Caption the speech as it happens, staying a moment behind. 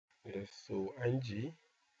Yes, so Angie,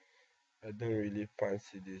 I don't really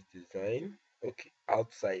fancy this design. Okay,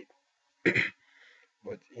 outside,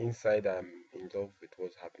 but inside I'm in love with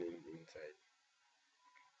what's happening inside.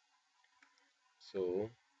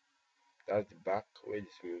 So that's the back where the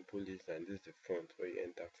swimming pool is, and this is the front where you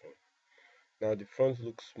enter from. Now the front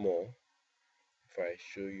looks small. If I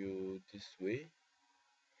show you this way,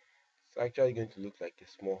 it's actually going to look like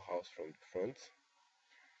a small house from the front.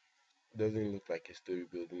 It doesn't look like a story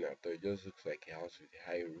building at all. It just looks like a house with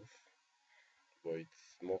a high roof, but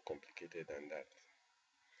it's more complicated than that.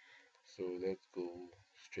 So let's go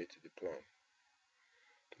straight to the plan.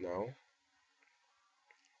 Now,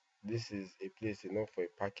 this is a place enough for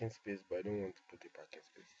a parking space, but I don't want to put a parking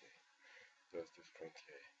space there. Just this front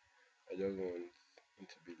here. I just want it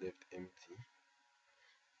to be left empty.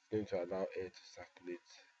 It's going to allow air to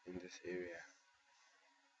circulate in this area.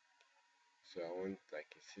 So I want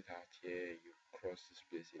like a sit out here, you cross this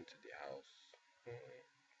place into the house.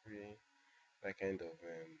 Really, that kind of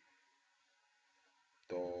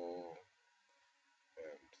door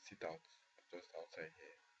sit out just outside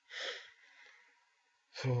here.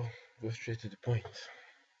 So go straight to the point.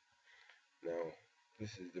 Now,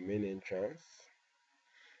 this is the main entrance.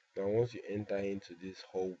 Now, once you enter into this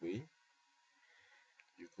hallway,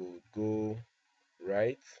 you could go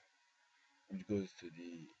right, which goes to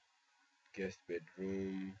the guest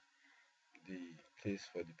bedroom, the place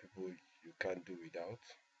for the people you can't do without.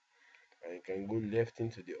 And you can go left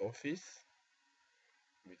into the office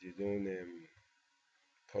with his own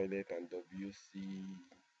toilet and WC,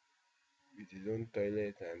 with his own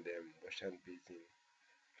toilet and wash and basin.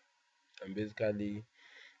 And basically,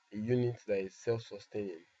 a unit that is self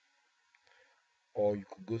sustaining, or you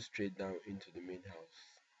could go straight down into the main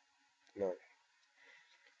house. Now,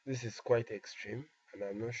 this is quite extreme, and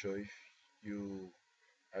I'm not sure if you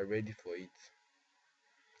are ready for it.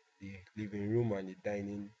 The living room and the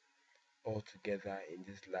dining all together in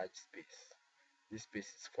this large space. This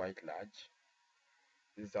space is quite large.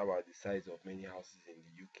 This is about the size of many houses in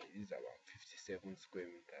the UK. This is about 57 square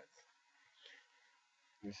meters.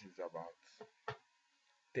 This is about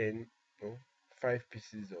 10, no, 5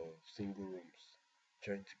 pieces of single rooms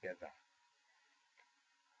joined together.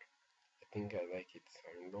 I think I like it.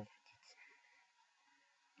 I'm in love with it.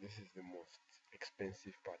 This is the most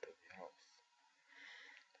expensive part of the house.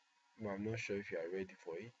 But I'm not sure if you are ready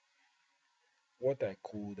for it. What I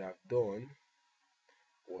could have done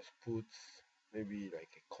was put maybe like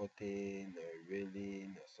a curtain or a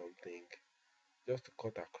railing or something just to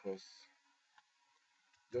cut across,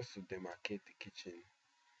 just to demarcate the kitchen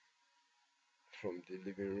from the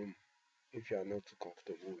living room if you are not too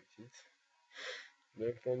comfortable with it.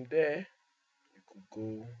 Then from there, you could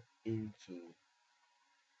go into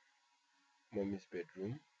mommy's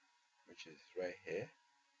bedroom, which is right here.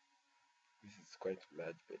 This is quite a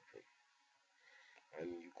large bedroom, and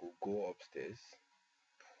you could go upstairs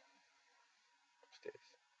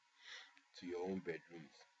to your own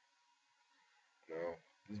bedrooms. Now,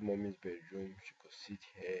 this mommy's bedroom, she could sit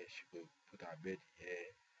here, she could put her bed here,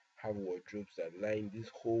 have wardrobes that line this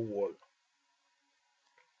whole wall,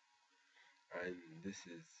 and this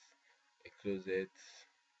is a closet.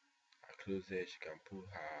 A closet, she can put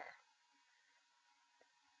her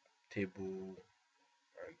table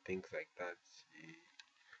and things like that.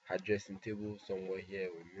 Her dressing table somewhere here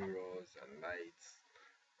with mirrors and lights,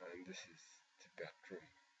 and this is the bathroom,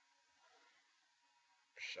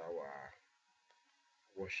 shower,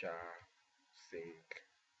 washer, sink,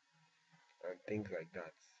 and things like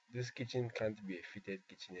that. This kitchen can't be a fitted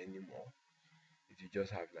kitchen anymore. It will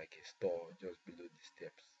just have like a store just below the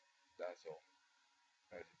steps. That's all.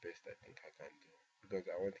 That's the best I think I can do, because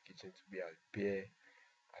I want the kitchen to be as bare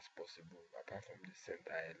as possible, apart from the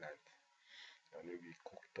center island and maybe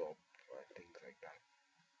cooktop and things like that.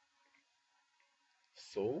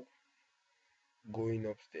 So going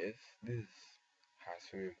upstairs, this is her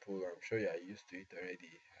swimming pool. I'm sure you are used to it already.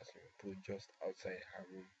 Her swimming pool just outside her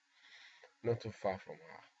room, not too far from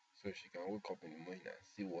her, so she can wake up in the morning and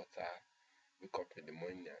see water, wake up in the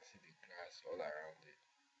morning and see the grass all around it.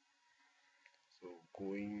 So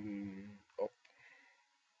going up,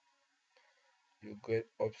 you get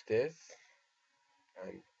upstairs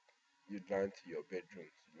and you land to your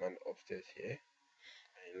bedrooms. You land upstairs here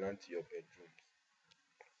and you land to your bedrooms.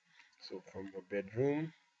 So from your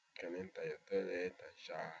bedroom, you can enter your toilet and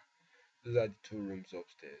shower. Those are the two rooms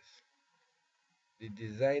upstairs. The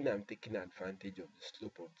design, I'm taking advantage of the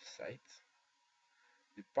slope of the site.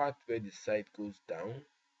 The part where the site goes down,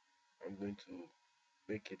 I'm going to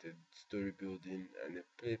make it a story building, and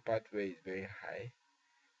the part where it's very high,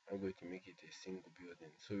 I'm going to make it a single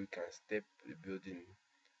building, so we can step the building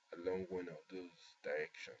along one of those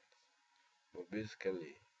directions. But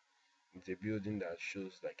basically, it's a building that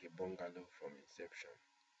shows like a bungalow from inception.